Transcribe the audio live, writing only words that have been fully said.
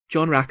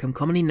John Rackham,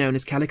 commonly known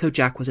as Calico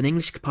Jack, was an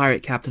English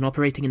pirate captain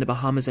operating in the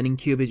Bahamas and in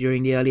Cuba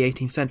during the early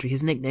 18th century.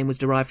 His nickname was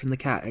derived from the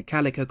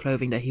calico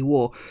clothing that he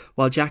wore,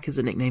 while Jack is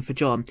a nickname for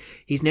John.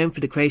 He's known for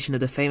the creation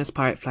of the famous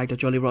pirate flag, the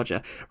Jolly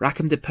Roger.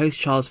 Rackham deposed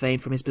Charles Vane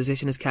from his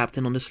position as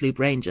captain on the sloop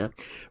Ranger.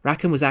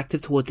 Rackham was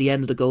active towards the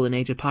end of the golden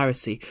age of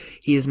piracy.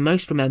 He is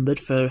most remembered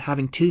for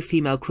having 2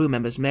 female crew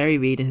members, Mary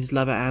Read and his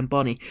lover Anne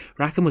Bonny.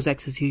 Rackham was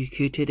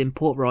executed in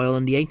Port Royal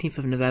on the 18th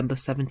of November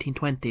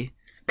 1720.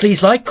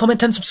 Please like,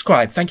 comment and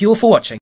subscribe. Thank you all for watching.